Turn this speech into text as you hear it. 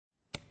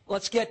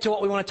Let's get to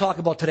what we want to talk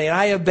about today. And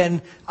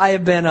I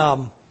have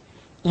been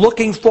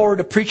looking forward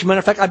to preaching. Matter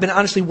of fact, I've been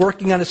honestly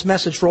working on this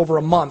message for over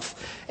a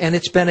month, and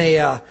it's been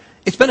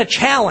a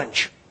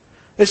challenge.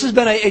 This has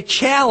been a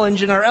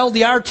challenge, and our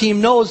LDR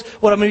team knows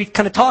what I'm going to be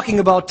kind of talking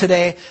about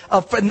today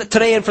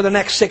and for the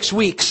next 6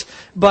 weeks.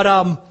 But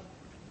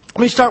let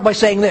me start by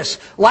saying this.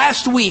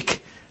 Last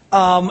week,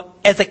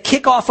 at the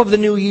kickoff of the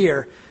new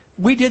year,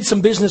 we did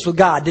some business with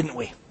God, didn't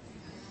we?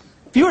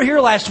 If you were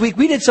here last week,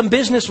 we did some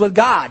business with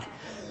God.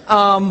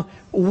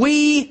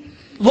 We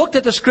looked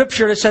at the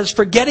scripture that says,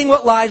 forgetting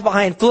what lies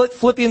behind,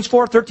 Philippians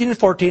 4:13 and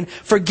 14,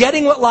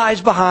 forgetting what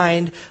lies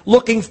behind,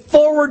 looking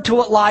forward to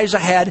what lies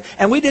ahead,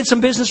 and we did some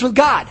business with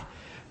God.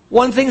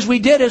 One of the things we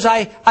did is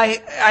I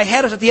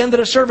had us at the end of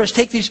the service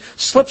take these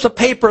slips of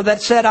paper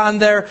that said on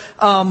there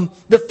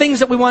the things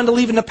that we wanted to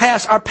leave in the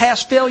past, our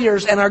past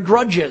failures and our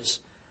grudges.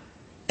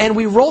 And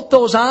we wrote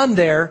those on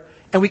there,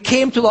 and we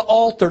came to the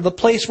altar, the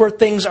place where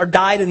things are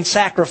died and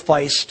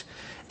sacrificed,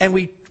 and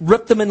we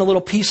ripped them into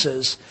little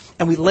pieces,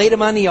 and we laid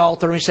them on the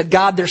altar, and we said,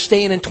 God, they're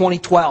staying in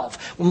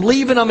 2012. I'm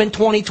leaving them in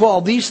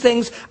 2012. These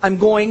things I'm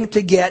going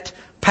to get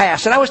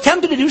past. And I was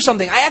tempted to do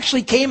something. I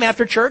actually came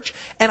after church,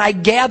 and I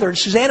gathered,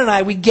 Suzanne and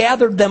I, we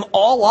gathered them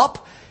all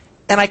up,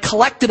 and I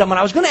collected them, and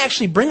I was going to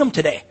actually bring them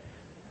today.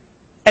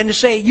 And to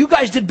say, you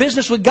guys did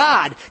business with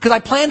God, because I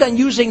planned on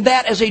using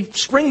that as a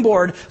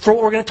springboard for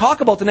what we're going to talk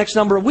about the next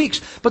number of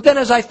weeks. But then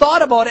as I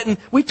thought about it, and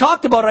we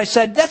talked about it, I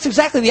said, that's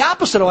exactly the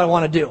opposite of what I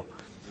want to do.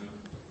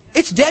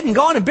 It's dead and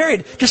gone and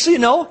buried. Just so you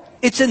know,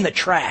 it's in the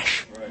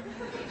trash.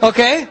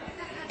 Okay?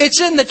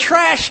 It's in the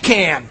trash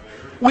can.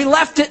 We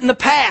left it in the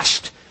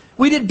past.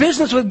 We did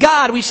business with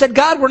God. We said,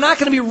 God, we're not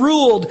going to be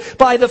ruled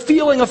by the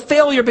feeling of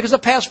failure because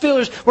of past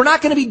failures. We're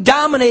not going to be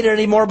dominated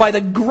anymore by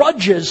the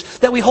grudges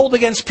that we hold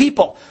against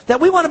people. That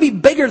we want to be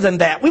bigger than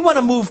that. We want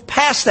to move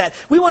past that.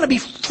 We want to be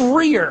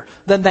freer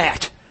than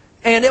that.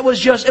 And it was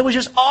just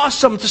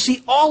awesome to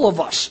see all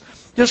of us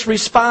just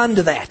respond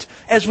to that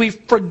as we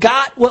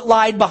forgot what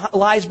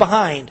lies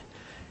behind.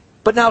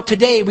 But now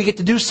today we get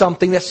to do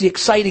something that's the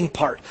exciting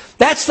part.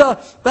 That's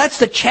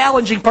the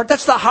challenging part.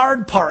 That's the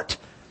hard part.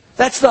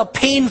 That's the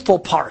painful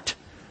part.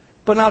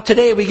 But now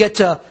today we get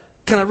to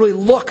kind of really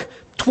look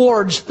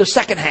towards the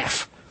second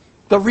half.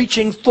 The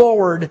reaching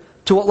forward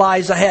to what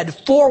lies ahead.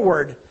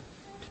 Forward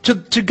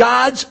to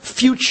God's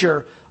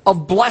future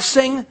of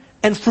blessing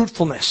and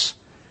fruitfulness.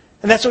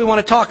 And that's what we want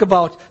to talk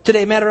about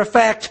today. Matter of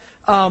fact,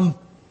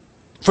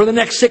 for the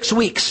next 6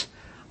 weeks,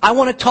 I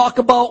want to talk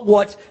about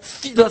what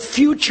the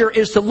future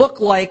is to look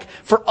like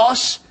for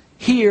us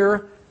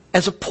here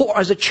as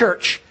a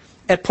church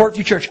at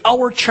Portview Church,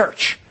 our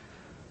church.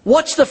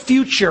 What's the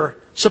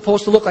future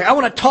supposed to look like? I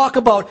want to talk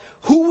about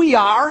who we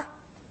are,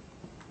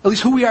 at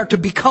least who we are to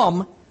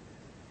become,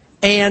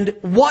 and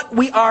what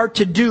we are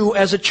to do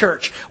as a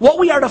church. What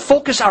we are to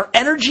focus our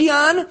energy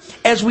on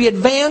as we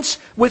advance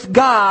with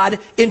God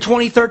in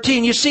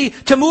 2013. You see,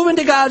 to move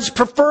into God's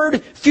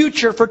preferred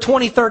future for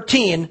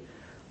 2013,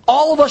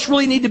 all of us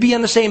really need to be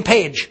on the same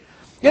page.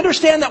 You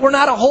understand that we're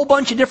not a whole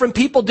bunch of different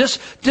people,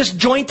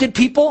 disjointed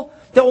people?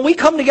 That when we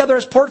come together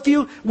as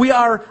Portview, we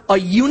are a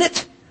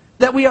unit,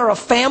 that we are a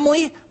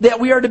family,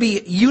 that we are to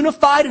be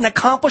unified in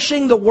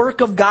accomplishing the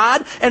work of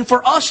God. And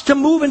for us to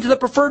move into the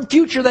preferred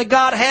future that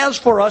God has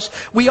for us,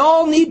 we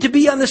all need to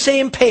be on the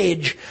same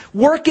page,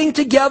 working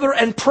together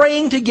and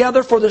praying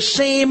together for the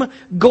same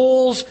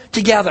goals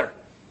together.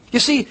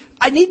 You see,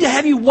 I need to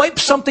have you wipe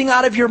something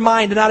out of your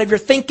mind and out of your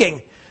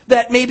thinking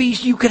that maybe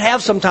you could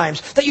have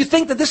sometimes. That you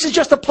think that this is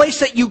just a place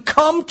that you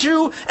come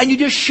to and you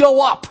just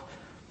show up.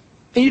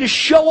 And you just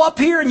show up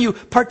here and you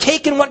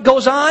partake in what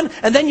goes on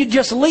and then you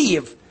just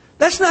leave.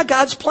 That's not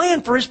God's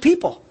plan for His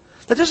people.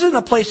 That this isn't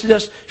a place to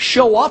just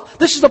show up.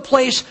 This is a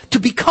place to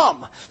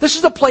become. This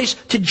is a place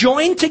to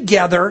join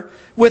together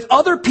with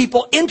other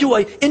people into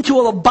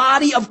a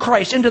body of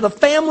Christ, into the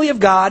family of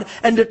God,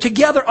 and to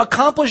together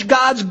accomplish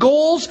God's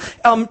goals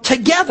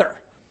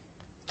together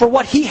for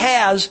what He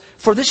has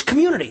for this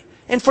community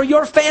and for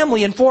your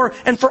family and for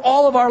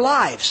all of our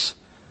lives.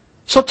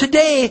 So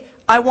today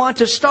I want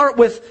to start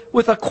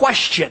with a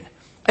question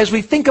as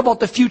we think about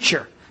the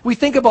future. We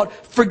think about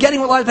forgetting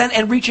what lies ahead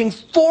and reaching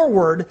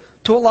forward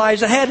to what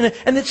lies ahead.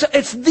 And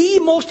it's the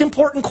most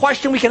important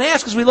question we can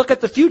ask as we look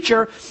at the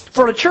future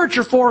for a church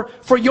or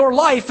for your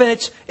life. And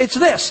it's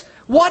this.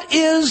 What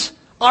is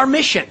our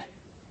mission?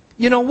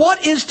 You know,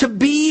 what is to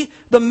be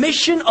the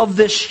mission of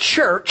this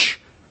church?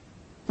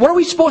 What are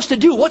we supposed to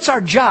do? What's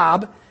our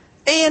job?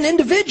 And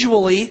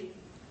individually,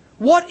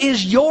 what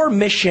is your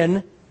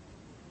mission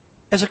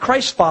as a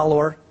Christ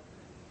follower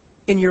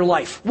in your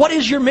life? What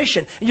is your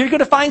mission? And you're going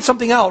to find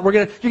something out.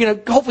 You're going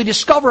to hopefully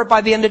discover it by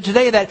the end of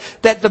today that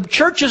the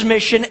church's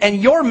mission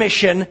and your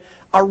mission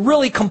are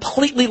really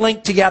completely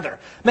linked together.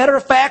 Matter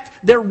of fact,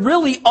 they're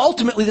really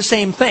ultimately the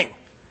same thing.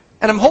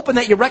 And I'm hoping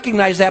that you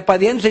recognize that by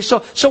the end of the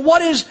day. So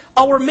what is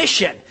our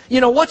mission?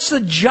 You know, what's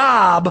the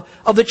job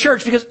of the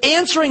church? Because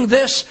answering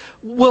this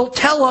will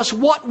tell us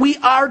what we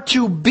are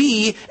to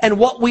be and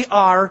what we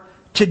are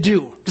to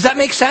do. Does that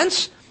make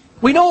sense?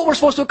 We know what we're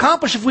supposed to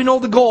accomplish if we know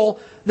the goal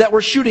that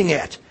we're shooting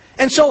at.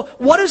 And so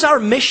what is our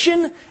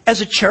mission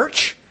as a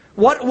church?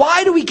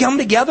 Why do we come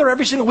together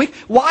every single week?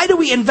 Why do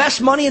we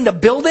invest money into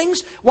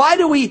buildings? Why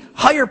do we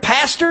hire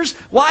pastors?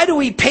 Why do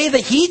we pay the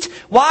heat?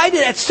 Why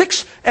did at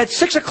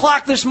 6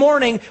 o'clock this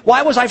morning,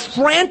 why was I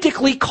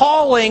frantically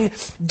calling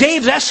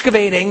Dave's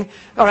Excavating,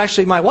 or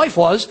actually my wife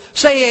was,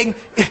 saying,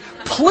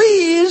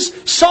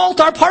 please salt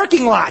our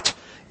parking lot.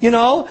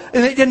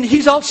 And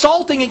he's out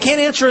salting and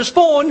can't answer his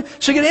phone,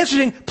 so he can answer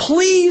saying,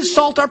 please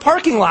salt our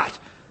parking lot.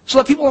 So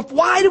that people,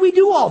 why do we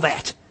do all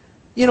that?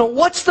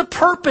 What's the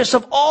purpose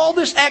of all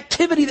this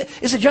activity?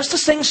 Is it just to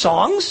sing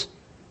songs?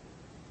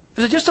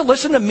 Is it just to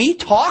listen to me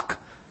talk?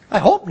 I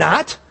hope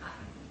not.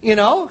 You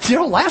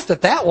don't laugh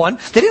at that one.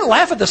 They didn't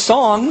laugh at the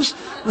songs.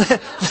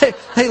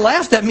 They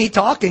laughed at me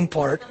talking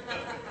part.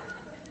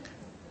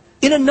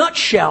 In a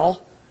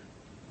nutshell,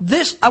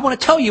 I want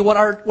to tell you what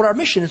our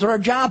mission is, what our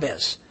job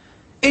is.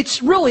 It's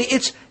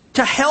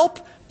to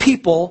help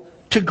people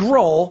to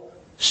grow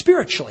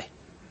spiritually.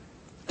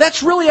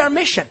 That's really our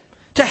mission.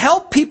 To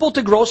help people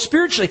to grow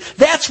spiritually.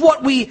 That's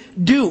what we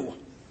do.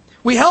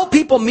 We help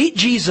people meet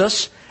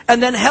Jesus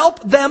and then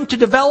help them to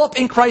develop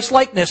in Christ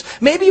likeness.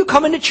 Maybe you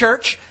come into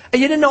church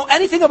and you didn't know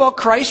anything about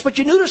Christ, but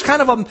you knew there's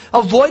kind of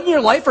a void in your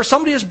life, or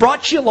somebody has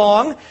brought you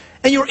along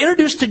and you were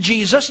introduced to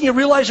Jesus and you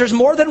realize there's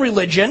more than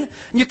religion.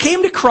 And you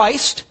came to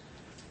Christ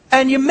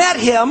and you met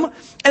Him,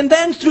 and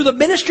then through the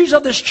ministries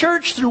of this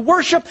church, through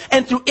worship,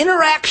 and through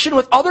interaction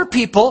with other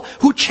people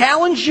who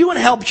challenged you and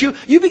helped you,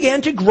 you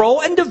began to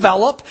grow and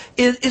develop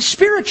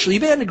spiritually. You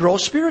began to grow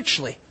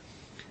spiritually.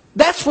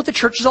 That's what the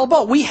church is all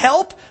about. We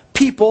help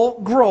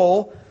people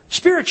grow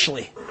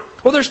spiritually.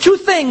 Well, there's two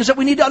things that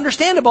we need to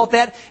understand about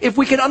that if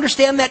we can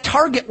understand that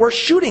target we're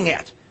shooting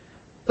at.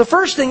 The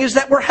first thing is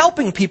that we're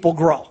helping people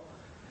grow.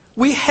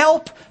 We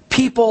help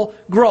people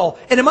grow.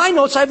 And in my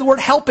notes, I have the word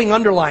helping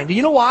underlined. Do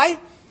you know why?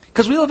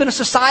 Because we live in a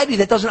society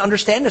that doesn't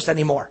understand us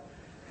anymore.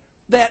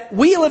 That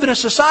we live in a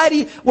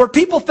society where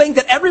people think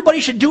that everybody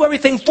should do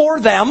everything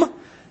for them,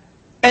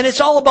 and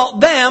it's all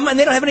about them, and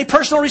they don't have any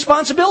personal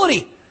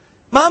responsibility.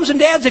 Moms and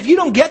dads, if you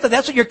don't get that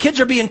that's what your kids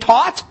are being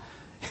taught,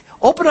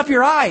 open up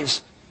your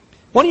eyes.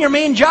 One of your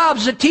main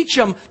jobs is to teach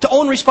them to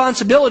own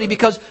responsibility,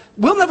 because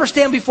we'll never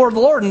stand before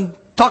the Lord and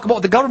talk about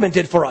what the government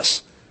did for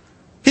us.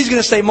 He's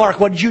going to say, Mark,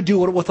 what did you do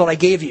with what I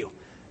gave you?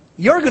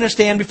 You're going to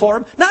stand before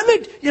Him. Not me,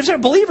 if you're a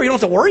believer, you don't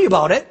have to worry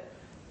about it.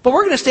 But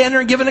we're going to stand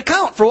there and give an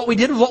account for what we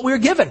did with what we were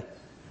given.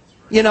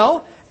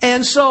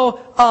 And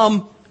so,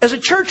 as a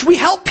church, we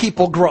help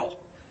people grow.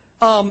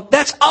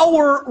 That's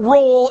our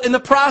role in the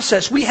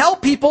process. We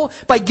help people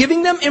by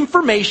giving them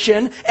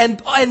information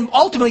and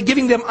ultimately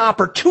giving them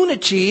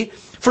opportunity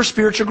for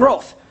spiritual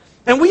growth.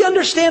 And we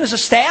understand as a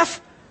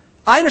staff,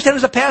 I understand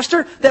as a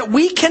pastor, that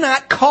we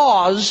cannot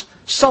cause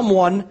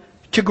someone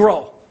to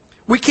grow.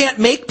 We can't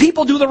make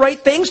people do the right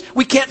things.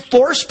 We can't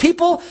force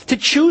people to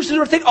choose the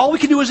right thing. All we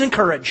can do is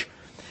encourage.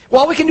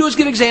 All we can do is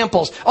give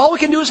examples. All we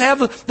can do is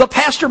have the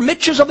Pastor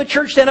Mitches of the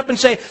church stand up and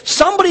say,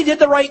 somebody did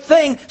the right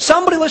thing,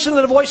 somebody listened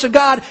to the voice of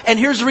God, and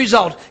here's the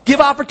result. Give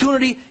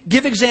opportunity,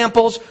 give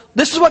examples.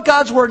 This is what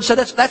God's Word said.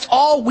 That's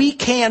all we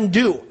can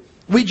do.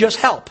 We just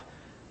help.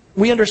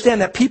 We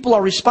understand that people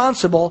are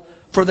responsible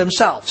for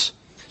themselves.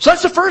 So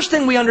that's the first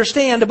thing we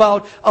understand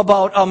about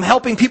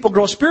helping people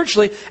grow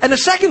spiritually. And the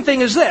second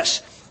thing is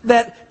this,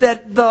 that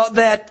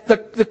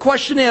the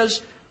question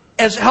is,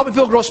 as helping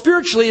people grow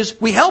spiritually, is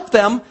we help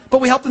them, but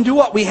we help them do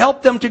what? We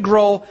help them to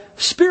grow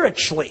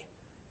spiritually.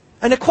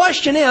 And the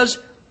question is,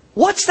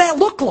 what's that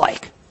look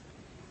like?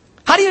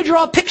 How do you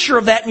draw a picture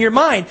of that in your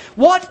mind?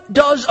 What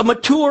does a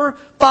mature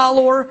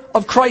follower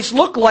of Christ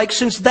look like,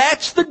 since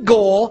that's the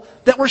goal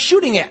that we're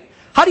shooting at?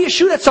 How do you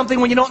shoot at something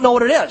when you don't know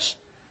what it is?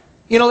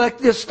 Like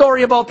the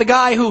story about the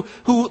guy who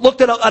looked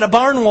at a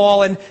barn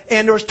wall and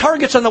there was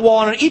targets on the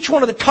wall, and on each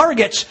one of the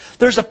targets,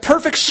 there's a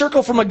perfect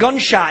circle from a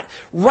gunshot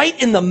right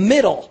in the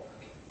middle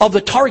of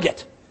the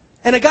target.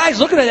 And the guy's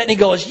looking at it and he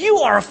goes, you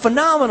are a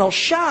phenomenal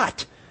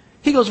shot.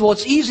 He goes, well,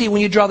 it's easy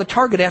when you draw the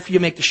target after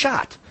you make the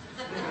shot.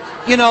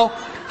 If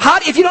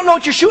you don't know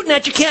what you're shooting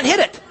at, you can't hit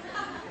it.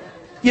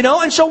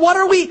 And so what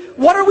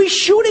are we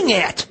shooting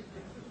at?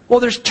 Well,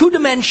 there's two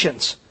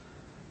dimensions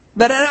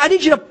that I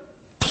need you to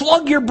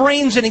plug your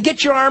brains in and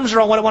get your arms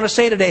around what I want to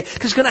say today,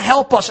 because it's going to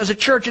help us as a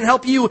church and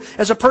help you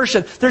as a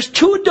person. There's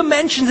two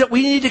dimensions that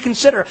we need to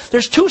consider.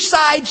 There's two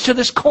sides to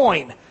this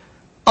coin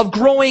of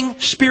growing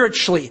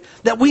spiritually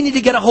that we need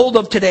to get a hold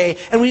of today,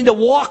 and we need to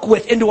walk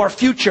with into our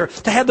future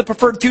to have the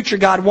preferred future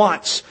God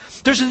wants.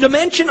 There's a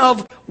dimension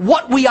of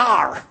what we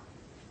are,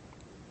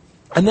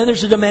 and then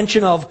there's a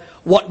dimension of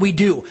what we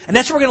do. And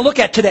that's what we're going to look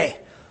at today.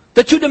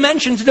 The two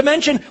dimensions. The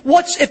dimension,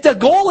 if the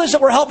goal is that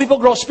we're helping people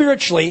grow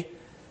spiritually,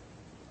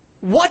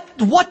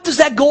 what does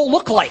that goal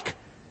look like?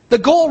 The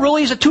goal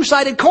really is a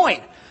two-sided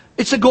coin.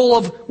 It's the goal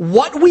of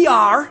what we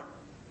are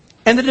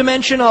and the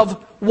dimension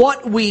of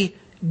what we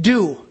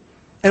do.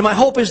 And my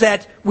hope is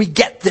that we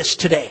get this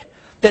today.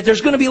 That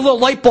there's going to be little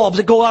light bulbs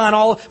that go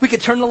on. We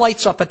could turn the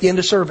lights up at the end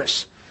of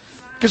service.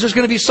 Because there's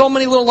going to be so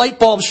many little light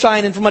bulbs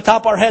shining from the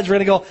top of our heads. We're going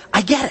to go,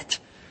 I get it.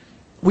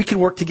 We can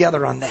work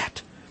together on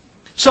that.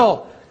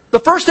 So, The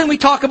first thing we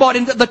talk about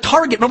in the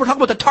target, remember we're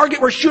talking about the target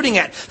we're shooting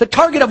at. The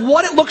target of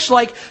what it looks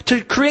like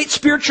to create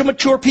spiritual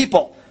mature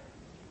people.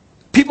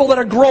 People that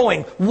are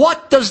growing.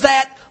 What does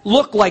that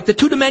look like? The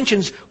two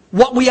dimensions,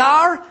 what we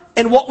are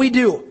and what we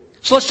do.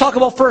 So let's talk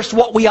about first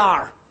what we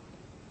are.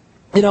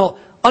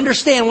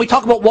 Understand when we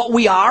talk about what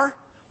we are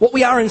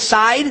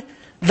inside,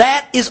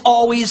 that is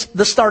always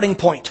the starting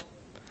point.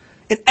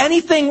 In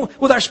anything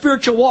with our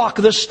spiritual walk,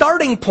 the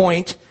starting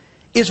point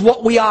is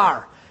what we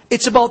are.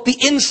 It's about the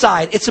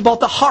inside. It's about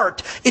the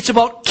heart. It's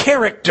about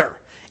character.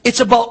 It's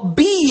about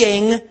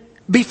being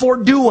before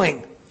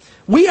doing.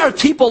 We are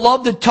people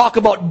love to talk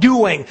about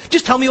doing.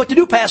 Just tell me what to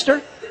do, Pastor.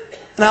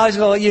 And I always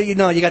go, you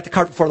got the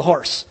cart before the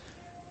horse.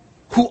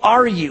 Who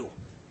are you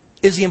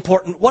is the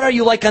important. What are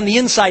you like on the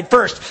inside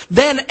first?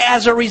 Then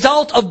as a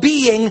result of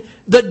being,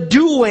 the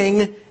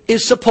doing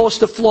is supposed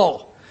to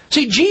flow.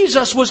 See,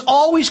 Jesus was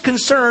always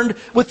concerned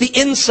with the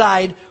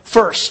inside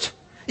first.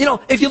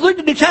 If you look at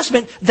the New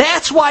Testament,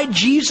 that's why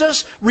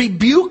Jesus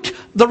rebuked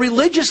the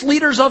religious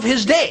leaders of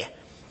his day.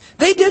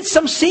 They did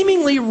some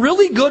seemingly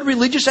really good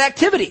religious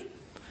activity.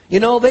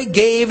 They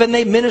gave and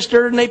they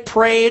ministered and they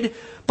prayed,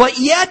 but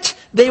yet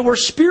they were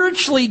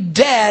spiritually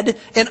dead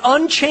and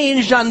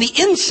unchanged on the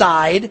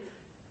inside.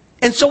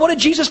 And so what did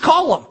Jesus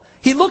call them?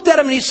 He looked at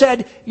them and he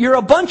said, you're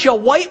a bunch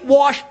of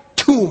whitewashed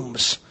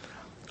tombs.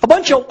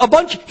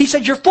 He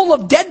said, you're full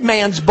of dead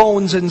man's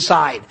bones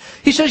inside.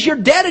 He says, you're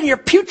dead and you're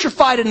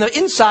putrefied in the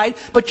inside,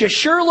 but you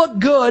sure look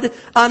good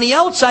on the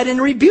outside,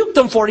 and rebuked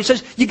them for it. He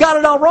says, you got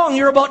it all wrong.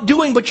 You're about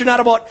doing, but you're not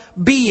about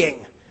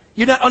being.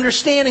 You're not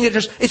understanding it.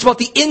 It's about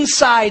the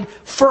inside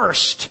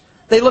first.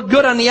 They look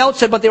good on the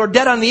outside, but they were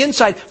dead on the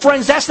inside.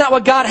 Friends, that's not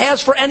what God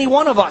has for any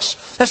one of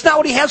us. That's not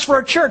what He has for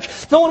our church.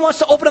 No one wants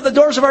to open up the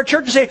doors of our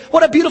church and say,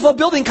 what a beautiful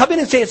building. Come in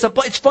and say,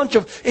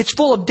 it's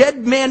full of dead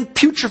man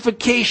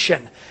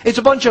putrefaction. It's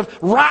a bunch of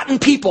rotten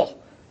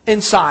people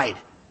inside.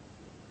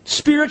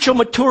 Spiritual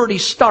maturity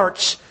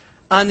starts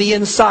on the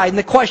inside. And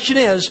the question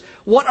is,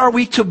 what are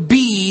we to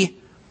be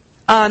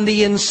on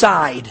the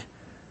inside?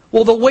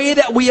 Well, the way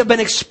that we have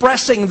been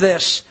expressing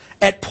this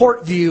at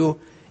Portview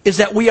is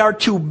that we are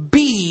to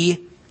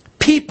be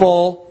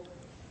people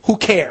who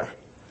care.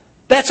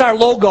 That's our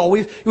logo.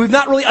 We've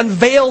not really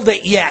unveiled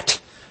it yet,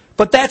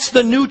 but that's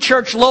the new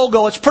church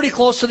logo. It's pretty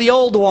close to the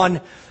old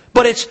one,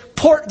 but it's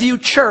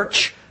Portview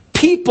Church,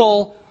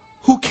 people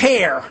who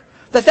care.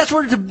 That's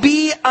where to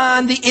be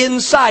on the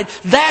inside.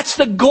 That's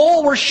the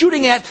goal we're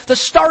shooting at, the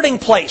starting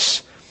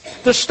place.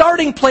 The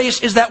starting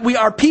place is that we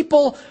are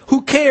people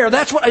who care.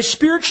 That's what a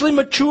spiritually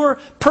mature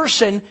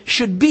person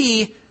should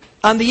be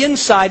on the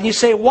inside. And you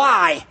say,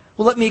 why?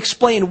 Well, let me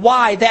explain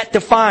why that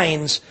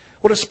defines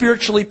what a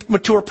spiritually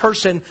mature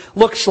person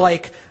looks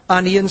like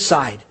on the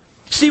inside.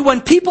 See,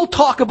 when people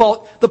talk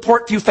about the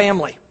Portview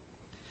family,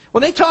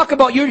 when they talk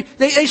about you,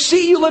 they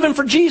see you living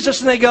for Jesus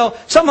and they go,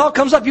 somehow it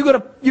comes up, you go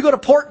to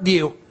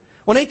Portview.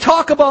 When they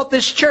talk about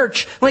this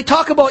church, when they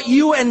talk about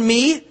you and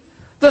me,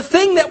 the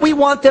thing that we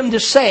want them to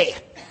say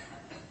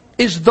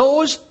is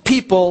those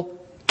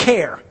people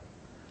care.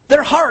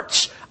 Their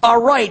hearts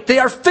are right. They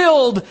are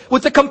filled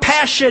with the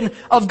compassion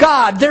of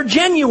God. They're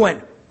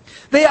genuine.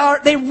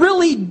 They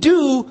really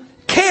do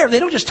care. They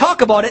don't just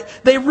talk about it.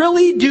 They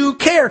really do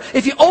care.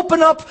 If you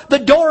open up the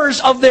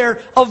doors of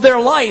their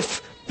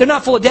life, they're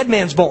not full of dead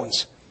man's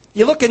bones.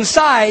 You look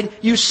inside,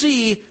 you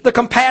see the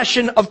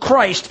compassion of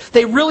Christ.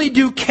 They really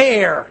do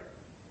care.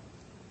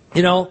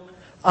 They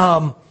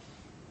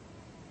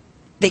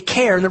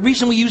care. And the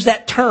reason we use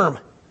that term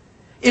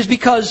is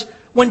because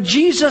when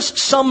Jesus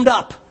summed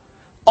up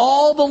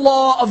all the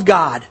law of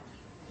God,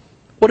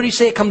 what did He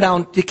say it came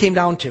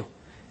down to?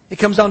 It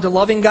comes down to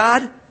loving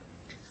God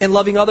and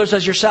loving others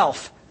as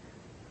yourself.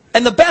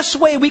 And the best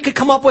way we could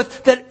come up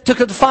with that to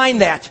define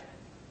that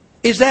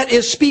is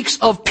it speaks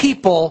of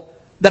people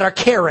that are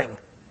caring.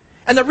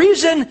 And the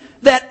reason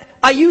that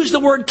I use the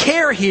word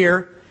care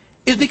here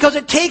is because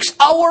it takes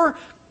our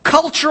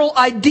cultural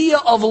idea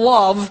of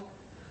love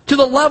to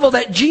the level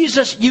that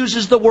Jesus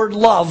uses the word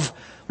love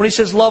when He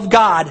says love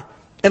God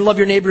and love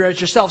your neighbor as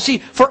yourself. See,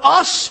 for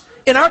us,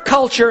 in our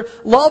culture,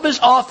 love is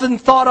often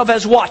thought of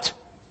as what?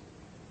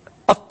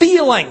 A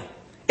feeling.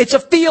 It's a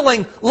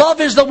feeling.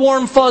 Love is the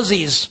warm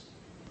fuzzies.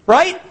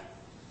 Right?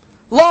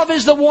 Love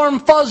is the warm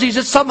fuzzies.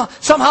 It's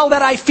somehow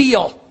that I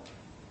feel.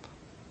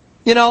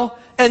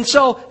 And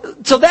so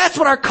that's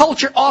what our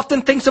culture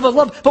often thinks of as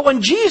love. But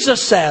when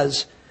Jesus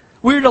says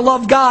we're to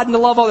love God and to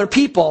love other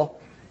people,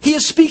 He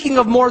is speaking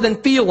of more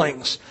than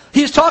feelings.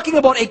 He is talking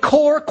about a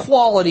core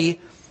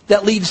quality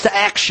that leads to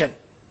action.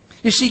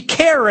 You see,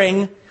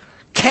 caring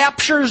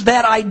captures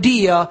that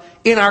idea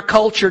in our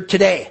culture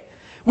today.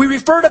 We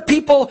refer to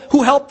people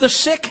who help the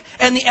sick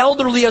and the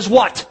elderly as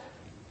what?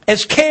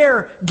 As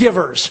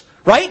caregivers,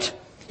 right?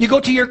 You go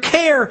to your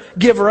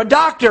caregiver, a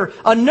doctor,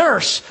 a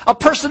nurse, a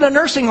person in a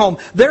nursing home.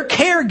 They're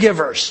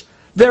caregivers.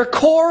 Their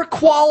core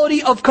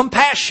quality of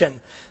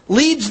compassion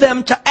leads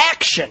them to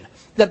action,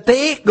 that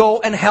they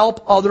go and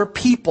help other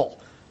people.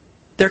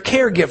 They're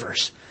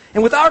caregivers.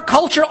 And with our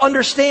cultural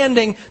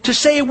understanding, to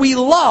say we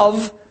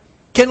love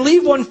can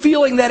leave one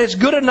feeling that it's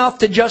good enough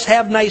to just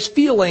have nice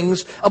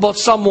feelings about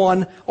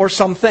someone or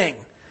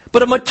something.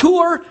 But a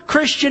mature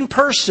Christian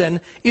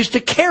person is to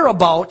care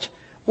about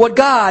what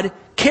God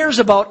cares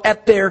about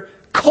at their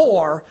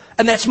core,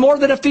 and that's more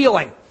than a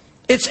feeling.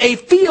 It's a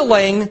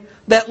feeling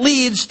that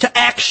leads to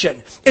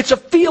action. It's a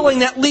feeling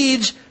that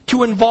leads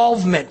to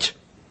involvement.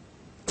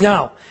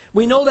 Now,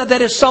 we know that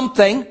that is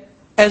something,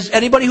 as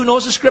anybody who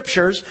knows the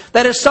Scriptures,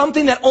 that is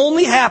something that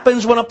only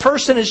happens when a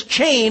person is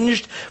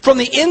changed from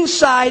the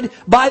inside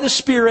by the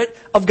Spirit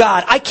of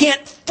God. I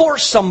can't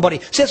force somebody.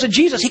 See, that's what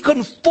Jesus, He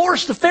couldn't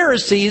force the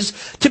Pharisees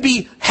to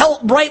be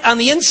held right on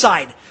the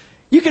inside.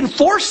 You can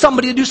force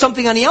somebody to do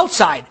something on the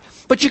outside,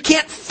 but you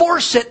can't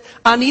force it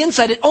on the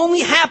inside. It only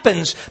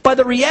happens by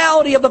the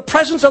reality of the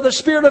presence of the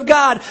Spirit of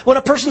God when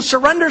a person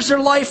surrenders their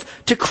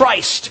life to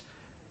Christ.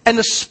 And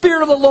the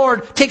Spirit of the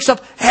Lord takes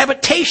up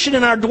habitation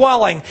in our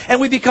dwelling. And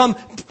we become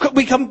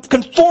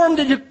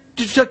conformed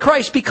to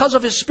Christ because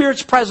of His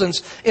Spirit's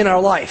presence in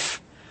our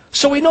life.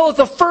 So we know that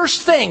the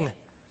first thing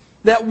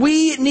that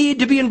we need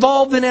to be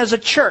involved in as a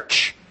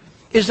church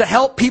is to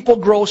help people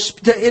grow,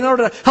 in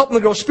order to help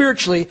them grow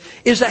spiritually,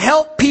 is to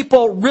help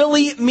people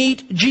really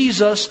meet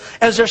Jesus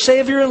as their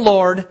Savior and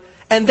Lord,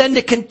 and then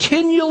to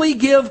continually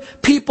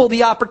give people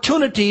the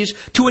opportunities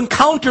to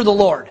encounter the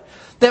Lord.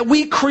 That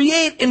we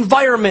create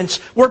environments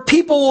where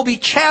people will be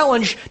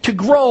challenged to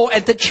grow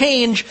and to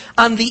change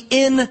on the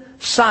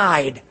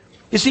inside.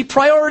 You see,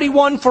 priority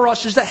one for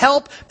us is to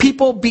help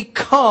people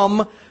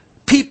become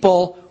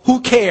people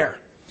who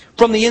care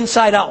from the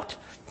inside out.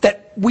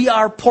 That we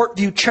are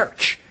Portview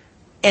Church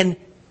and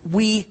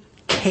we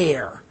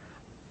care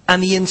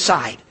on the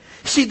inside.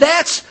 See,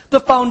 that's the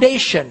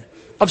foundation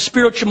of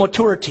spiritual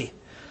maturity.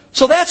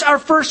 So that's our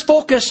first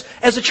focus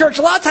as a church.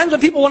 A lot of times when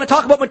people want to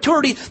talk about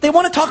maturity, they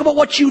want to talk about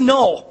what you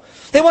know.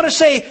 They want to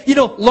say,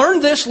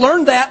 learn this,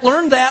 learn that,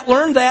 learn that,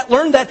 learn that,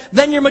 learn that,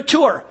 then you're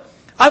mature.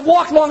 I've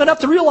walked long enough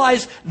to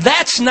realize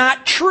that's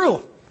not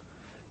true.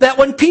 That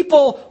when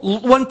people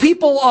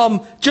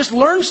just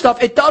learn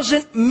stuff, it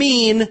doesn't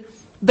mean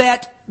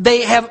that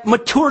they have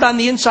matured on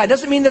the inside.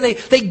 Doesn't mean that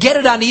they get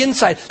it on the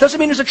inside. Doesn't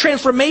mean there's a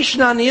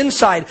transformation on the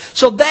inside.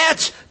 So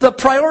that's the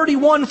priority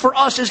one for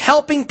us, is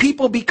helping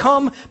people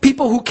become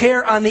people who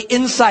care on the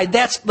inside.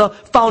 That's the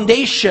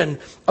foundation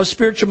of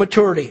spiritual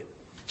maturity.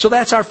 So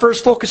that's our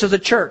first focus as a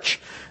church.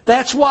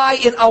 That's why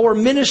in our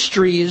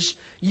ministries,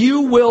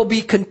 you will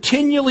be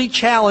continually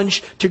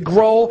challenged to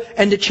grow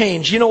and to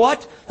change. You know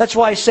what? That's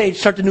why I say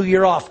start the new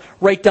year off.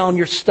 Write down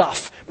your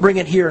stuff. Bring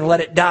it here and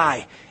let it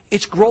die.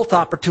 It's growth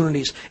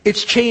opportunities.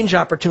 It's change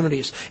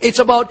opportunities. It's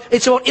about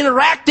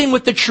interacting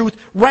with the truth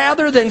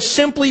rather than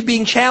simply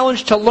being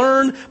challenged to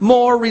learn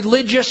more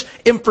religious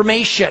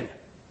information.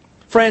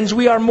 Friends,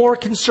 we are more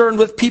concerned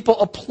with people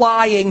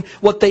applying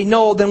what they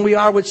know than we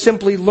are with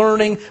simply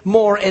learning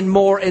more and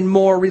more and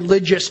more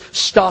religious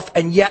stuff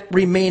and yet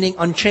remaining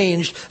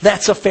unchanged.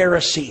 That's a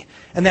Pharisee.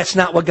 And that's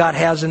not what God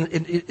has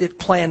in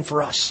planned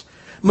for us.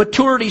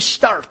 Maturity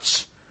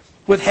starts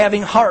with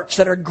having hearts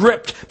that are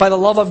gripped by the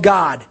love of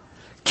God,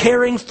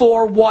 caring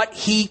for what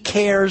He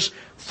cares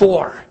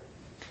for.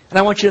 And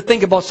I want you to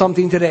think about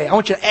something today. I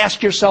want you to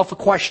ask yourself a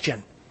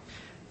question.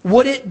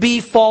 Would it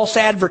be false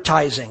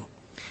advertising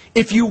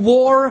if you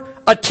wore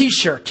a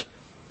t-shirt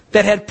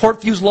that had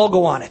Portview's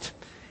logo on it?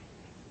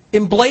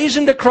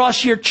 Emblazoned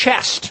across your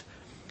chest,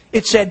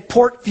 it said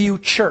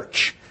Portview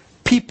Church,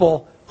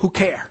 people who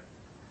care.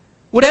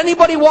 Would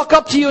anybody walk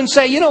up to you and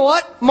say, you know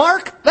what,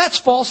 Mark, that's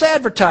false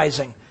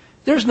advertising.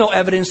 There's no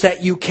evidence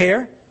that you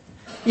care.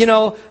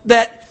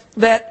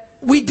 That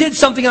we did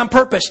something on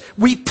purpose.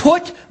 We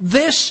put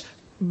this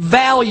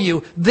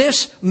value,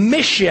 this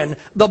mission,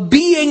 the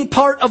being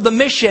part of the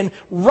mission,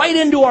 right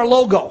into our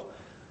logo.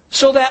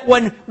 So that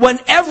when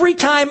every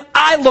time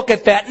I look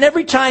at that, and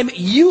every time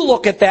you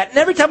look at that, and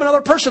every time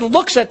another person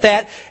looks at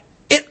that,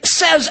 it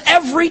says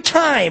every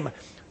time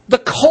the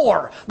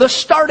core, the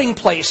starting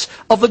place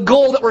of the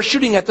goal that we're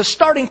shooting at, the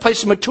starting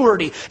place of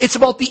maturity. It's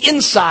about the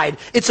inside.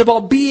 It's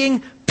about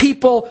being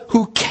people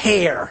who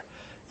care.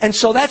 And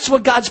so that's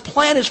what God's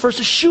plan is for us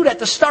to shoot at.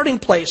 The starting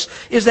place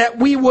is that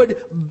we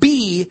would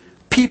be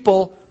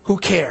people who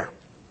care.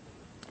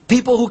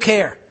 People who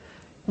care.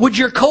 Would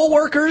your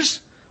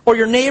coworkers or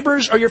your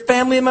neighbors or your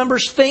family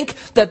members think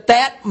that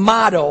that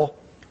motto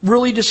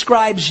really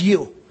describes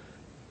you?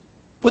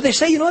 Would they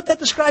say, you know what, that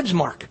describes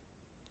Mark?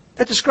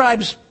 That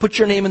describes, put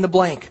your name in the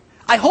blank.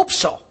 I hope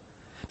so.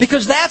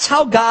 Because that's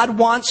how God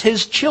wants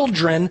His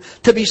children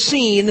to be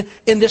seen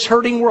in this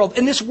hurting world.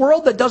 In this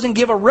world that doesn't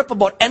give a rip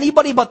about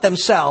anybody but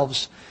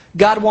themselves,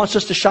 God wants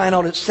us to stand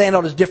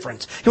out as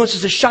different. He wants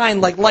us to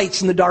shine like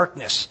lights in the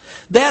darkness.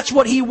 That's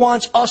what He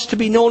wants us to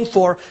be known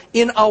for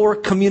in our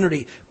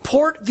community.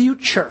 Portview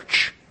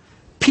Church,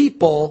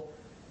 people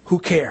who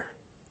care.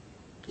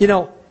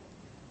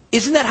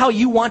 Isn't that how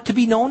you want to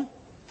be known?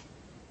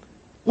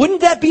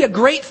 Wouldn't that be a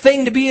great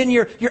thing to be in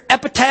your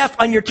epitaph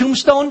on your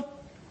tombstone?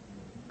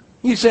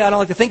 You say, I don't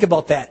like to think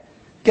about that.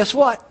 Guess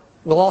what?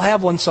 We'll all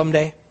have one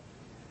someday.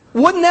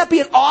 Wouldn't that be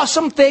an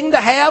awesome thing to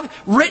have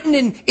written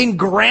in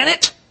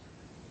granite?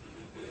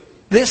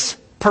 This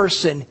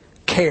person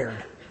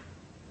cared.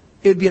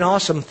 It would be an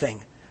awesome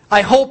thing.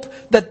 I hope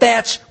that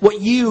that's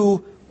what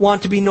you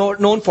want to be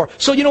known for.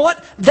 So you know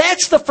what?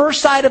 That's the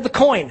first side of the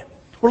coin.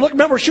 We're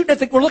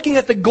looking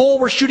at the goal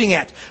we're shooting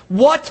at.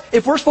 What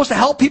if we're supposed to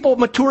help people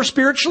mature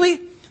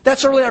spiritually?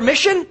 That's really our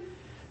mission.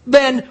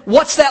 Then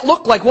what's that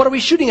look like? What are we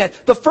shooting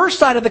at? The first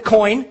side of the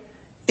coin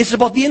is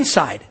about the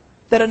inside.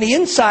 That on the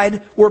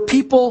inside we're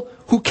people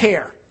who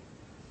care.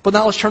 But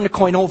now let's turn the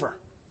coin over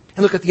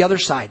and look at the other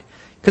side.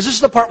 Because this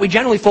is the part we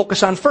generally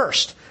focus on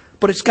first.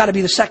 But it's got to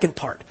be the second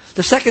part.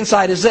 The second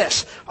side is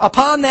this.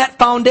 Upon that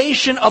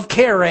foundation of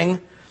caring,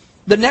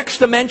 the next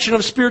dimension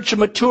of spiritual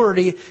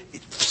maturity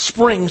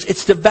springs.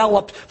 It's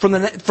developed from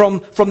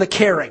the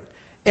caring.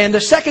 And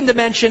the second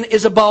dimension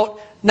is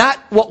about not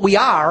what we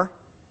are,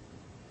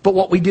 but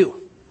what we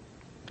do.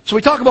 So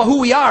we talk about who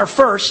we are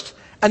first,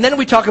 and then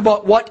we talk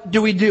about what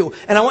do we do.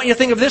 And I want you to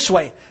think of it this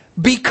way.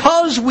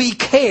 Because we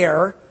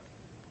care,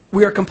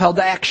 we are compelled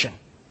to action.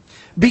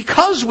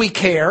 Because we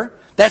care,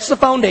 that's the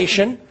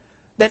foundation,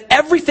 then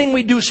everything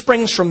we do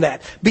springs from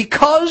that.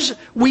 Because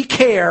we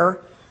care,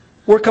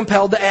 we're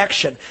compelled to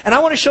action. And I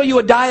want to show you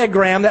a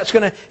diagram that's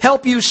going to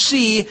help you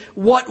see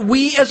what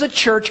we as a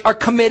church are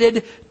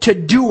committed to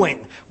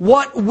doing.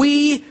 What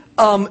we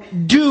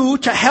do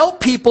to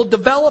help people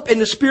develop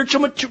into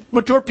spiritual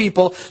mature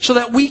people so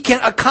that we can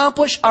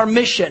accomplish our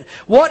mission.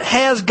 What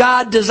has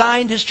God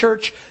designed His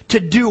church to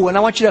do? And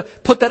I want you to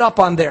put that up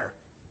on there.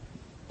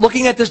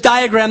 Looking at this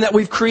diagram that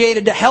we've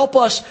created to help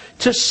us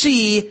to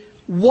see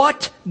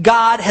what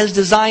God has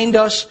designed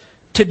us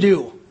to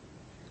do.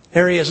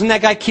 There he is. Isn't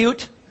that guy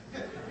cute?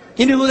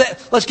 You know who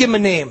that? Let's give him a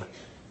name.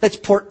 That's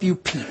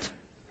Portview Pete.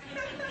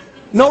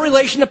 No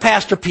relation to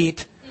Pastor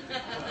Pete,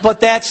 but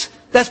that's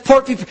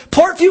Portview.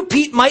 Portview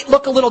Pete might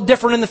look a little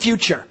different in the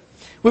future.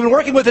 We've been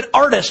working with an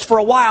artist for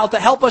a while to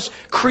help us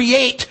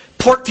create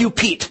Portview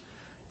Pete.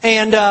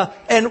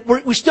 And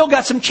we still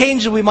got some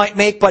changes we might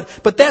make,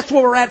 but that's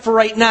where we're at for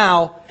right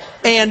now.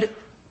 And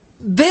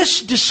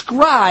this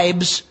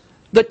describes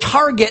the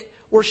target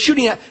we're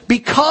shooting at.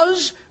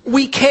 Because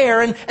we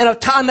care, and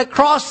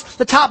across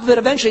the top of it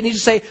eventually it needs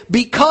to say,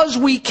 because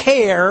we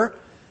care,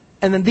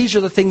 and then these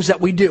are the things that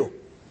we do.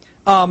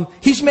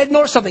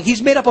 Notice something.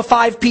 He's made up of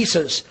 5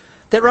 pieces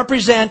that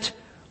represent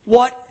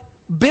what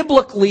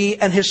biblically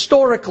and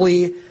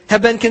historically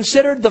have been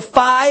considered the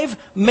 5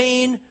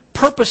 main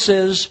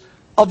purposes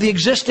of the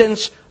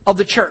existence of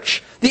the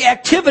church. The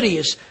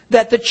activities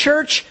that the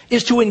church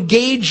is to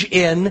engage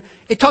in.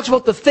 It talks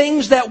about the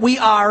things that we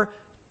are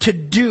to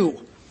do.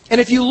 And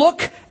if you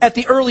look at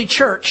the early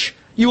church,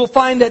 you will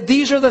find that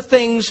these are the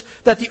things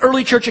that the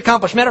early church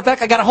accomplished. Matter of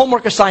fact, I got a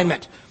homework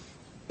assignment.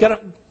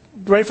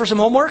 Ready for some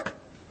homework?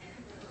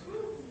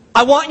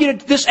 I want you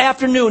to, this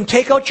afternoon,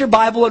 take out your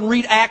Bible and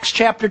read Acts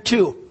chapter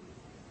 2.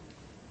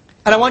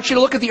 And I want you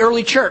to look at the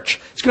early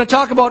church. It's going to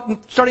talk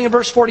about, starting in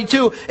verse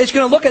 42, it's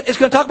going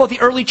to talk about the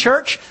early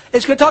church.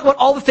 It's going to talk about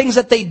all the things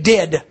that they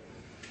did.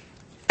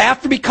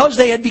 Because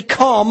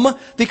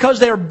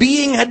their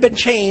being had been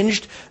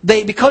changed,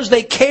 because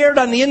they cared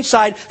on the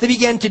inside, they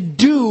began to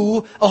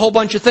do a whole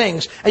bunch of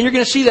things. And you're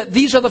going to see that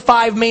these are the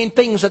 5 main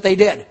things that they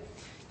did.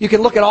 You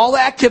can look at all the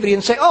activity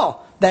and say,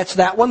 oh, that's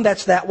that one,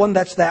 that's that one,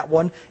 that's that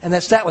one, and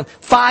that's that one.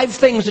 5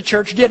 things the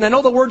church did. And I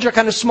know the words are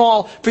kind of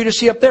small for you to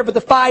see up there, but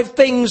the 5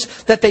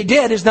 things that they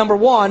did is, number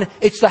 1,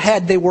 it's the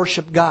head. They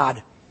worshiped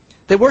God.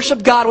 They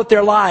worshiped God with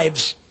their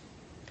lives.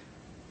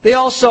 They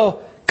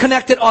also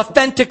connected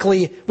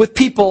authentically with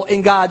people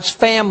in God's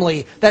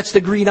family. That's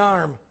the green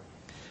arm.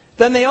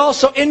 Then they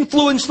also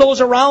influenced those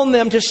around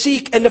them to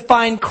seek and to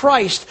find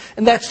Christ,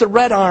 and that's the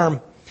red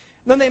arm.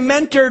 Then they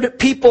mentored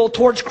people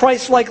towards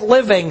Christ-like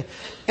living,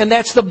 and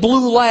that's the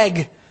blue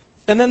leg.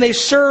 And then they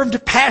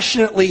served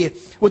passionately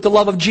with the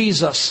love of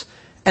Jesus,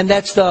 and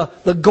that's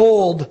the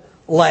gold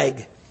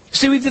leg.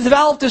 See, we've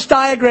developed this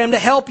diagram to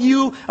help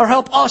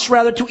us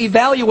to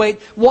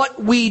evaluate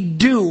what we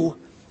do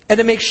and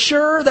to make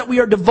sure that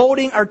we are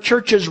devoting our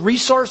church's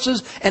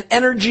resources and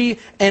energy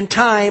and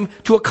time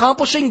to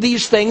accomplishing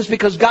these things,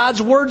 because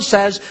God's Word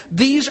says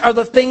these are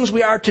the things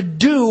we are to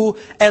do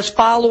as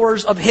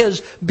followers of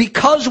His.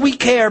 Because we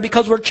care,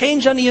 because we're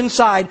changed on the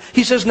inside,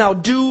 He says, now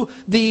do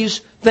these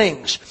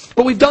things.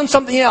 But we've done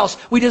something else.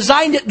 We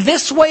designed it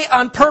this way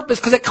on purpose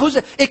because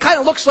it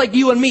kind of looks like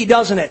you and me,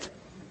 doesn't it?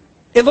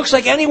 It looks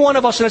like any one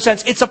of us in a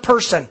sense. It's a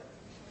person.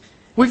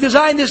 We've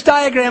designed this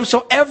diagram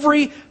so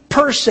every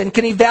person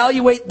can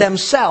evaluate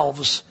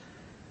themselves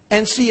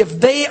and see if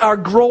they are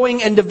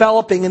growing and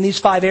developing in these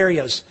 5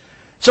 areas.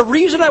 It's a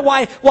reason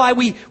why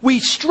we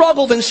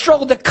struggled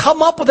to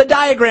come up with a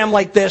diagram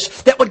like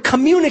this that would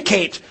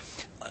communicate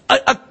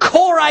a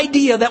core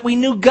idea that we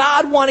knew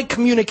God wanted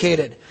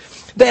communicated.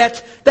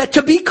 That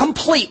to be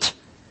complete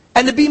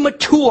and to be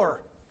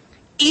mature,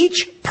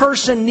 each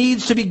person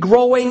needs to be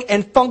growing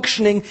and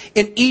functioning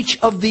in each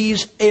of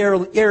these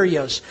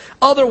areas.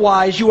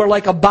 Otherwise, you are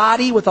like a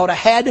body without a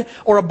head,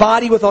 or a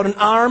body without an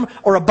arm,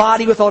 or a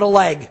body without a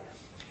leg.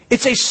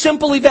 It's a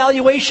simple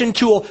evaluation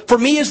tool. For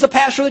me as the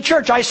pastor of the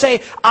church, I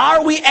say,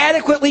 are we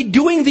adequately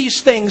doing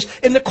these things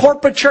in the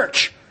corporate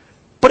church?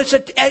 But it's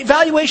an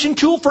evaluation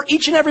tool for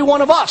each and every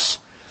one of us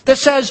that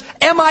says,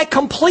 am I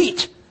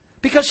complete?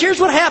 Because here's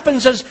what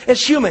happens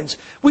as humans.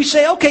 We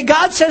say, okay,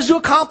 God says to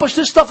accomplish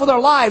this stuff with our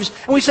lives.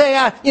 And we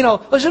say,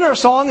 isn't there a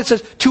song that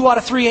says 2 out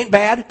of 3 ain't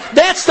bad?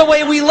 That's the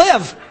way we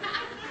live.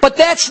 But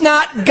that's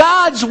not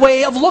God's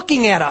way of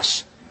looking at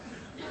us.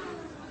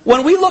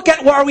 When we look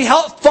at, are we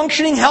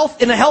functioning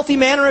in a healthy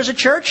manner as a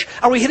church?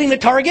 Are we hitting the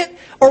target?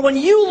 Or when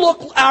you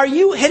look, are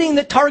you hitting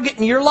the target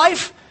in your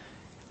life?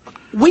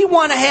 We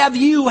want to have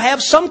you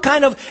have some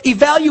kind of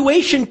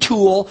evaluation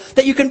tool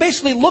that you can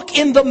basically look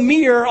in the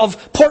mirror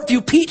of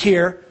Portview Pete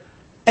here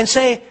and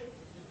say,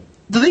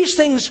 do these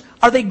things,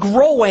 are they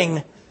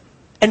growing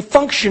and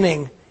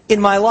functioning in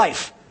my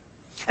life?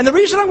 And the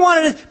reason I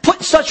wanted to put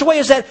it in such a way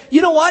is that,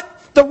 you know what?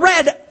 The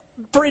red,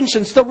 for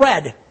instance, the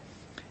red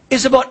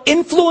is about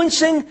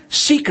influencing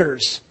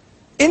seekers.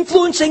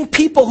 Influencing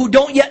people who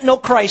don't yet know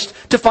Christ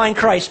to find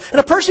Christ. And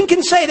a person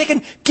can say they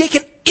can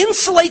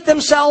insulate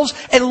themselves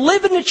and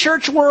live in the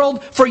church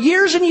world for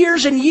years and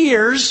years and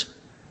years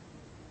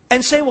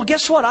and say, well,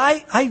 guess what?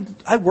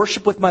 I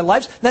worship with my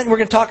lives. Then we're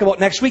going to talk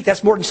about next week.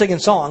 That's more than singing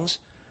songs.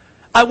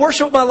 I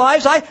worship with my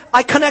lives.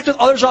 I connect with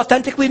others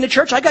authentically in the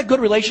church. I got good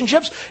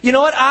relationships. You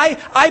know what?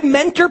 I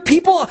mentor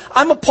people.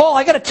 I'm a Paul.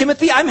 I got a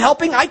Timothy. I'm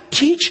helping. I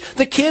teach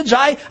the kids.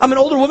 I'm an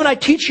older woman. I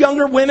teach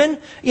younger women.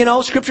 You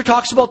know, Scripture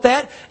talks about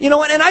that. You know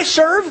what? And I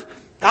serve.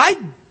 I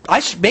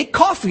make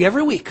coffee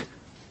every week.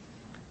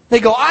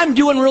 They go, I'm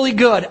doing really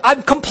good.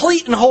 I'm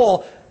complete and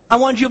whole. I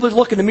want you to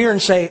look in the mirror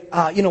and say,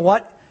 you know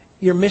what?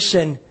 You're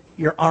missing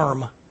your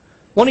arm.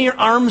 One of your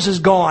arms is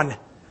gone.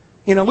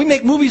 You know, we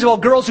make movies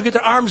about girls who get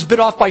their arms bit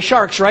off by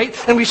sharks, right?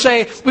 And we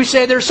say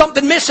there's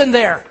something missing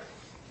there.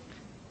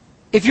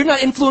 If you're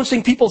not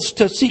influencing people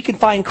to seek and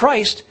find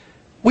Christ,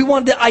 we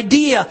want the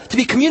idea to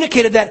be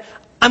communicated that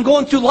I'm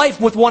going through life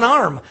with one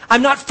arm.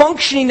 I'm not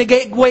functioning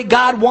the way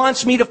God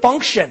wants me to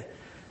function.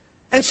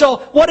 And so,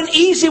 what an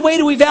easy way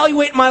to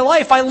evaluate my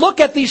life. I look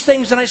at these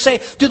things and I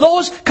say, do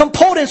those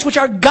components, which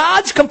are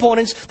God's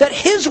components, that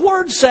His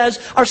Word says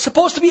are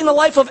supposed to be in the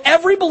life of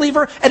every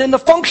believer and in the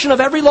function of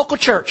every local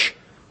church?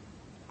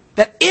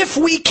 That if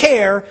we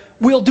care,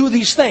 we'll do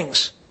these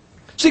things.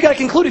 So you got to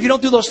conclude, if you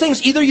don't do those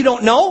things, either you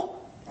don't know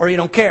or you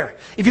don't care.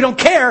 If you don't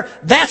care,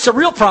 that's a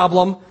real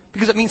problem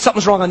because it means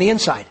something's wrong on the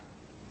inside.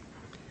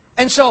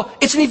 And so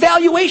it's an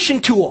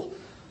evaluation tool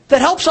that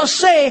helps us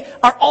say,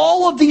 are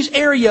all of these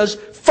areas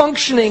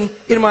functioning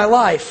in my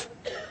life?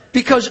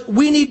 Because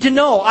we need to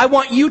know. I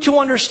want you to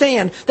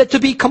understand that to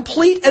be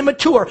complete and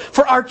mature,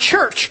 for our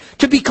church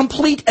to be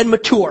complete and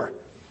mature,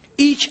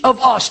 each of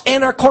us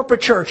and our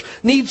corporate church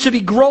needs to be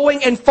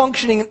growing and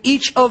functioning in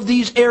each of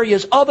these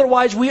areas.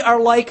 Otherwise, we are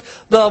like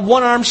the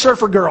one-armed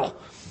surfer girl.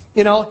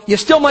 You know, you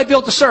still might be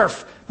able to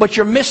surf, but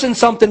you're missing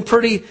something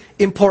pretty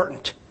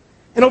important.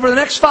 And over the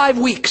next 5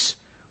 weeks,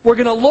 we're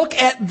going to look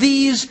at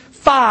these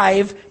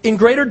 5 in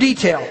greater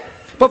detail.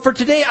 But for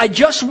today, I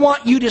just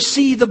want you to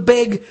see the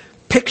big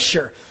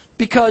picture.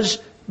 Because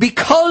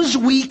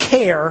we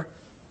care,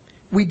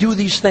 we do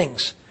these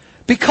things.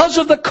 Because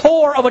of the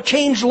core of a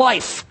changed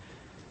life,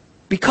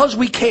 because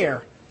we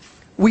care,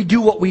 we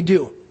do what we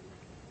do.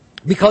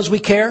 Because we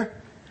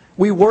care,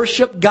 we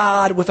worship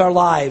God with our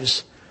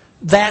lives.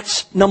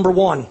 That's number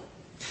 1.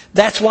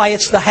 That's why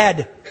it's the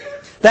head.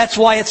 That's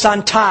why it's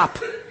on top.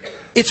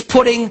 It's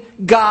putting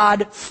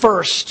God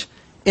first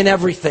in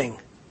everything.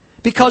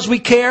 Because we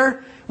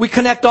care, we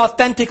connect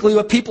authentically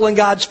with people in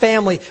God's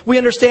family. We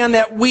understand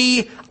that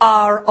we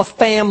are a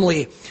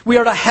family. We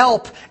are to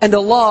help and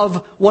to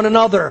love one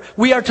another.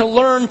 We are to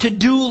learn to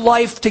do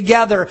life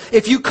together.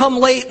 If you come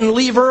late and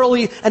leave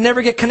early and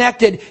never get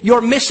connected, you're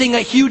missing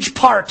a huge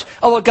part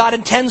of what God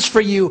intends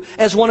for you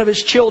as one of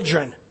His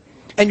children.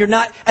 And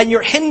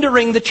you're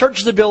hindering the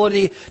church's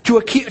ability to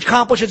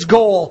accomplish its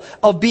goal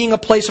of being a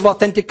place of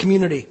authentic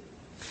community.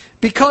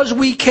 Because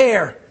we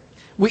care,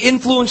 we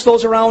influence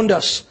those around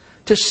us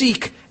to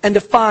seek and to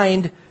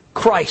find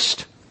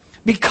Christ.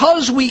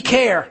 Because we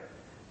care,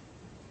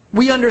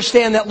 we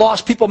understand that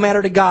lost people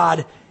matter to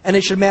God and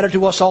they should matter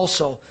to us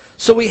also.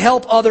 So we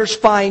help others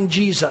find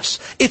Jesus.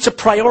 It's a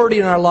priority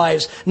in our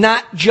lives,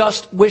 not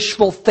just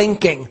wishful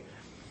thinking.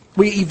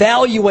 We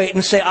evaluate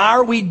and say,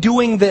 are we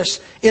doing this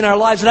in our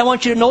lives? And I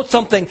want you to note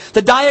something.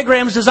 The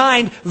diagram is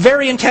designed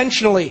very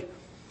intentionally.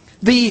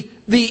 The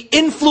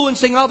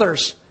influencing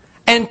others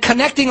and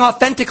connecting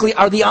authentically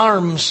are the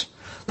arms.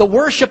 The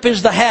worship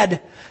is the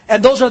head.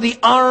 And those are the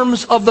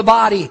arms of the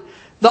body.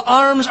 The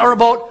arms are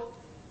about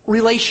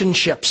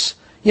relationships.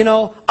 You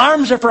know,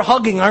 arms are for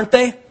hugging, aren't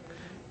they?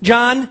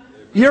 John,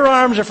 your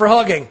arms are for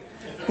hugging.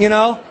 You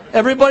know,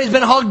 everybody's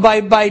been hugged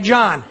by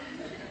John.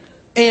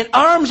 And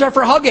arms are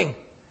for hugging.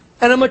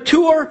 And a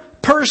mature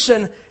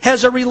person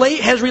has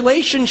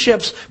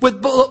relationships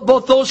with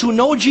both those who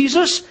know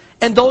Jesus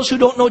and those who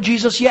don't know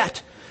Jesus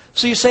yet.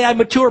 So you say, I'm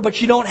mature,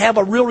 but you don't have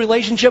a real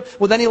relationship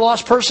with any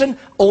lost person?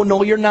 Oh,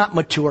 no, you're not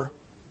mature.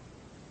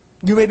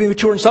 You may be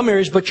mature in some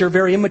areas, but you're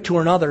very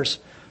immature in others.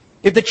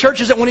 If the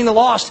church isn't winning the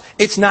lost,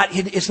 it's not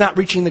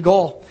reaching the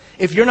goal.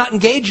 If you're not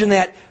engaged in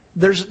that,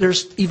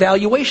 there's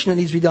evaluation that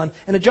needs to be done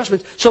and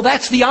adjustments. So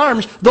that's the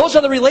arms. Those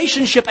are the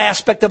relationship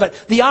aspect of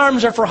it. The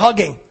arms are for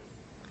hugging.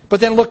 But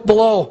then look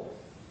below.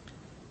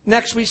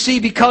 Next we see,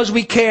 because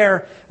we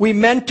care, we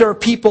mentor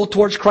people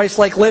towards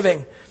Christ-like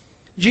living.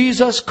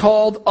 Jesus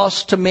called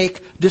us to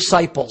make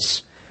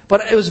disciples.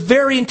 But it was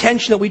very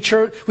intentional we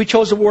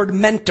chose the word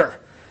mentor.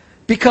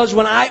 Because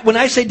when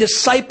I say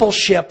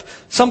discipleship,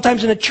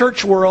 sometimes in the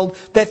church world,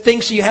 that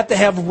thinks you have to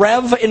have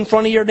Rev in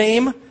front of your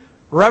name,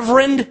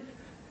 Reverend,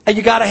 and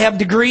you got to have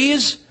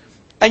degrees,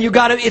 and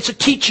it's a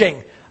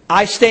teaching.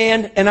 I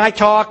stand and I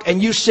talk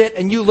and you sit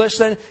and you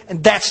listen,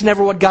 and that's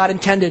never what God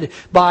intended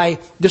by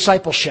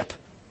discipleship.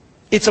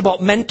 It's about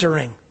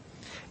mentoring.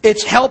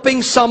 It's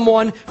helping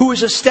someone who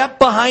is a step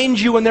behind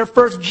you in their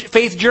first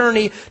faith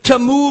journey to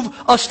move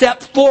a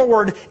step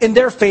forward in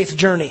their faith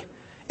journey.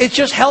 It's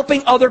just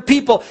helping other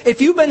people. If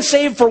you've been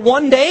saved for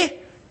one day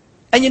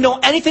and you know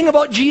anything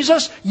about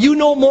Jesus, you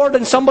know more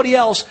than somebody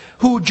else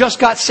who just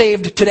got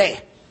saved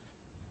today.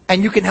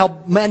 And you can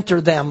help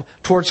mentor them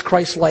towards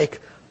Christ-like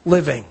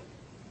living.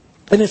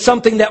 And it's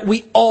something that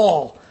we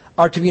all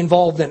are to be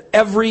involved in.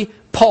 Every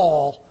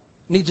Paul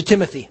needs a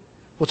Timothy.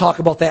 We'll talk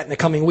about that in the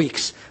coming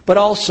weeks. But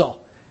also,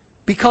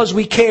 because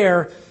we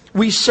care,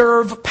 we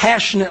serve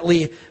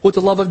passionately with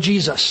the love of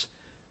Jesus.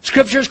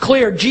 Scripture is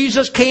clear.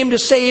 Jesus came to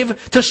serve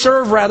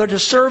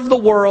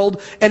the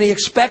world, and He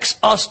expects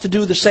us to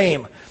do the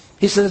same.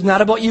 He says it's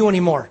not about you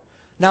anymore.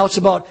 Now it's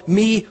about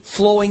me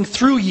flowing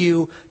through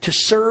you to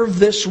serve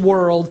this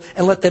world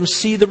and let them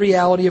see the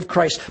reality of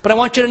Christ. But I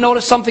want you to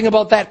notice something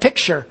about that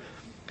picture.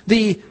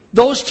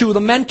 Those two, the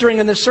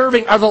mentoring and the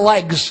serving, are the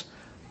legs.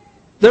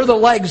 They're the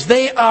legs.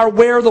 They are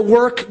where the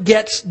work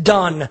gets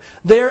done.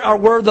 They are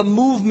where the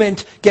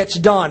movement gets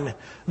done.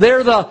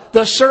 They're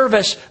the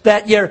service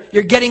that you're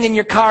getting in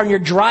your car and you're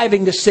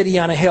driving to City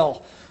on a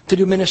Hill to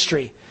do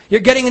ministry.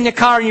 You're getting in your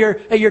car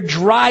and you're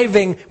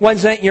driving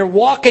Wednesday night and you're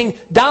walking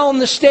down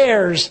the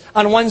stairs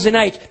on Wednesday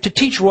night to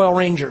teach Royal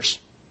Rangers.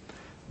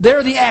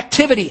 They're the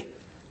activity.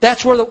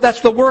 That's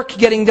the work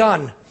getting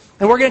done.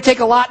 And we're going to take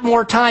a lot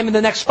more time in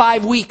the next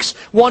 5 weeks,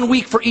 1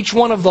 week for each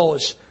one of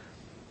those,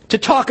 to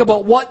talk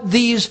about what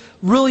these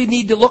really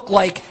need to look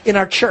like in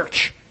our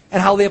church and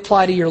how they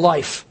apply to your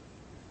life.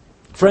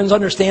 Friends,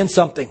 understand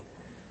something.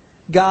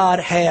 God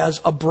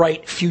has a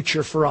bright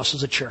future for us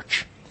as a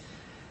church.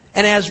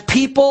 And as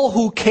people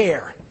who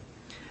care,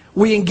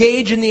 we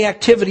engage in the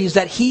activities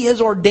that He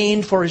has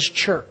ordained for His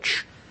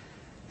church.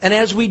 And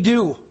as we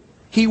do,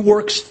 He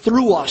works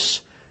through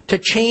us to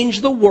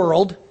change the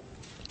world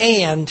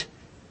and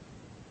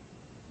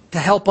to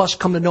help us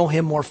come to know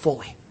Him more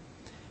fully.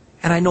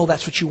 And I know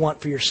that's what you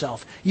want for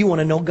yourself. You want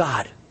to know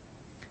God.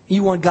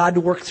 You want God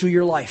to work through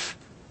your life.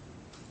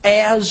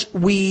 As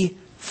we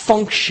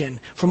function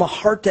from a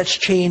heart that's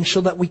changed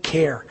so that we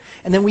care,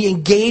 and then we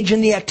engage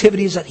in the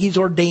activities that He's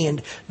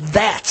ordained,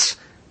 that's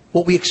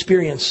what we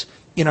experience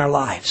in our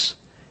lives.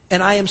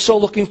 And I am so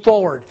looking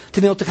forward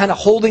to being able to kind of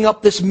holding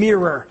up this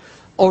mirror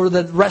over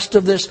the rest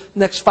of this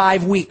next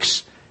 5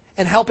 weeks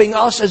and helping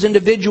us as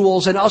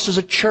individuals and us as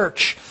a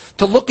church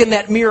to look in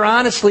that mirror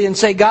honestly and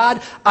say,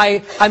 God,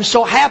 I'm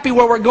so happy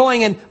where we're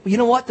going, and you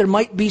know what? There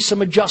might be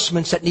some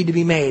adjustments that need to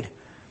be made.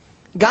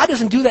 God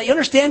doesn't do that. You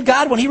understand,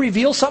 God, when He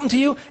reveals something to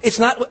you, it's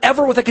not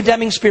ever with a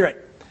condemning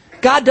spirit.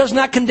 God does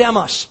not condemn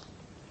us.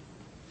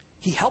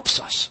 He helps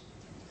us.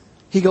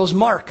 He goes,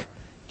 Mark,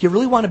 do you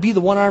really want to be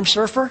the one-armed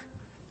surfer?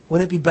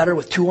 Wouldn't it be better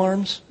with 2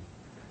 arms?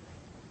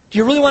 Do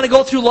you really want to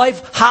go through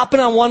life hopping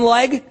on one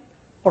leg?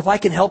 Or if I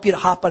can help you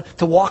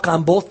to walk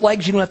on both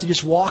legs, you don't have to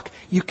just walk,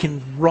 you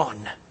can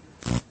run.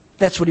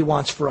 That's what He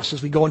wants for us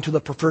as we go into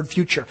the preferred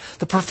future.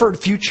 The preferred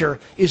future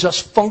is us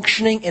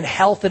functioning in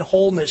health and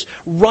wholeness,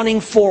 running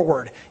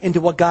forward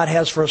into what God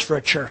has for us for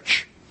a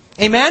church.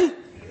 Amen?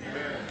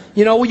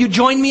 Amen. Will you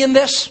join me in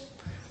this?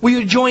 Will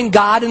you join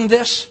God in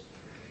this?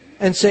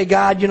 And say,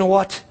 God, you know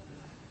what?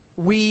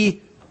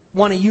 We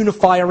want to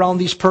unify around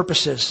these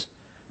purposes.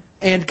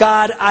 And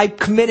God, I'm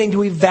committing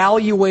to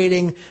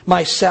evaluating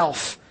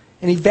myself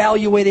and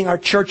evaluating our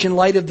church in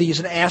light of these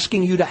and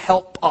asking You to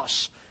help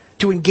us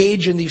to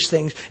engage in these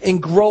things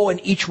and grow in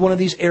each one of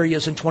these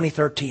areas in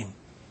 2013.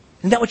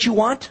 Isn't that what you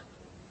want?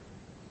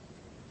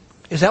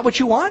 Is that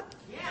what you want?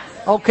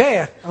 Yes.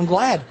 Okay, I'm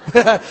glad.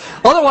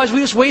 Otherwise,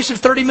 we just wasted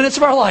 30 minutes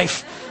of our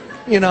life,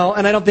 and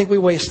I don't think we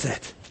wasted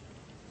it.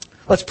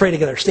 Let's pray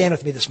together. Stand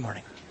with me this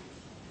morning.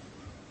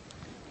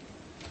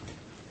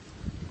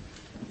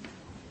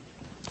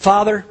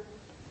 Father,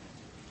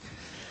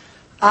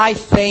 I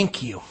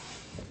thank You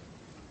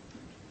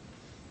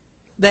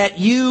that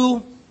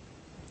You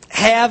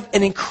have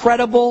an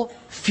incredible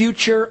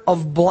future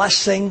of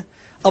blessing,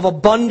 of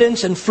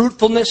abundance and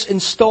fruitfulness in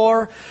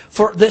store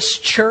for this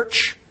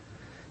church.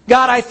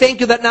 God, I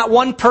thank You that not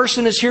one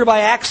person is here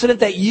by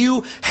accident, that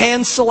You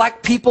hand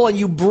select people and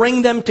You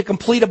bring them to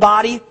complete a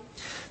body.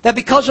 That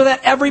because of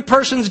that, every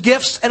person's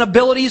gifts and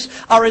abilities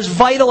are as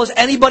vital as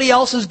anybody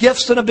else's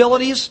gifts and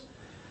abilities.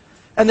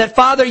 And that,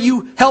 Father,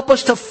 You help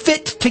us to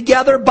fit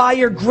together by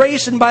Your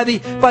grace and by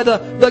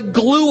the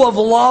glue of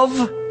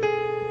love.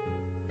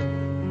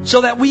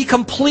 so that we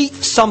complete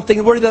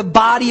something. We're the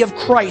body of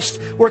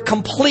Christ. We're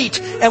complete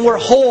and we're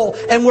whole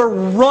and we're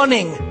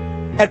running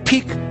at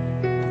peak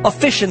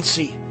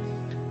efficiency.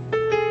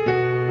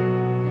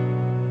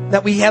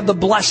 That we have the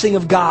blessing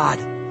of God.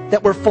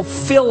 That we're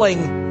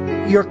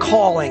fulfilling your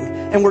calling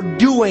and we're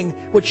doing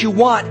what you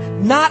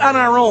want, not on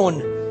our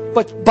own,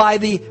 but by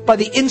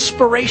the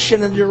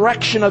inspiration and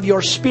direction of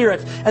your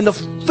Spirit and the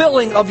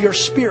filling of your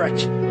Spirit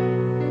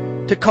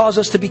to cause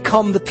us to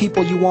become the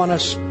people you want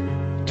us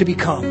to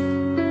become.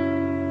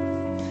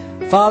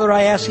 Father,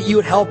 I ask that you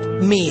would help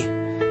me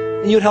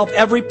and you would help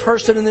every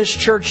person in this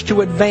church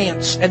to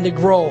advance and to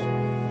grow.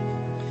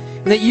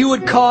 And that you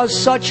would cause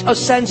such a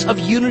sense of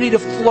unity to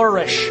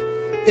flourish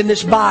in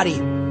this body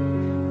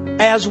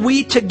as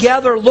we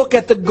together look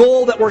at the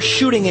goal that we're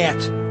shooting at.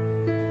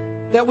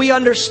 That we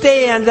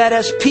understand that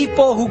as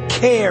people who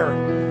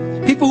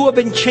care, people who have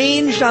been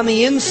changed on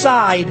the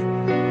inside,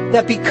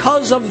 that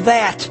because of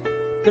that,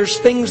 there's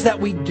things that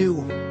we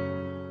do.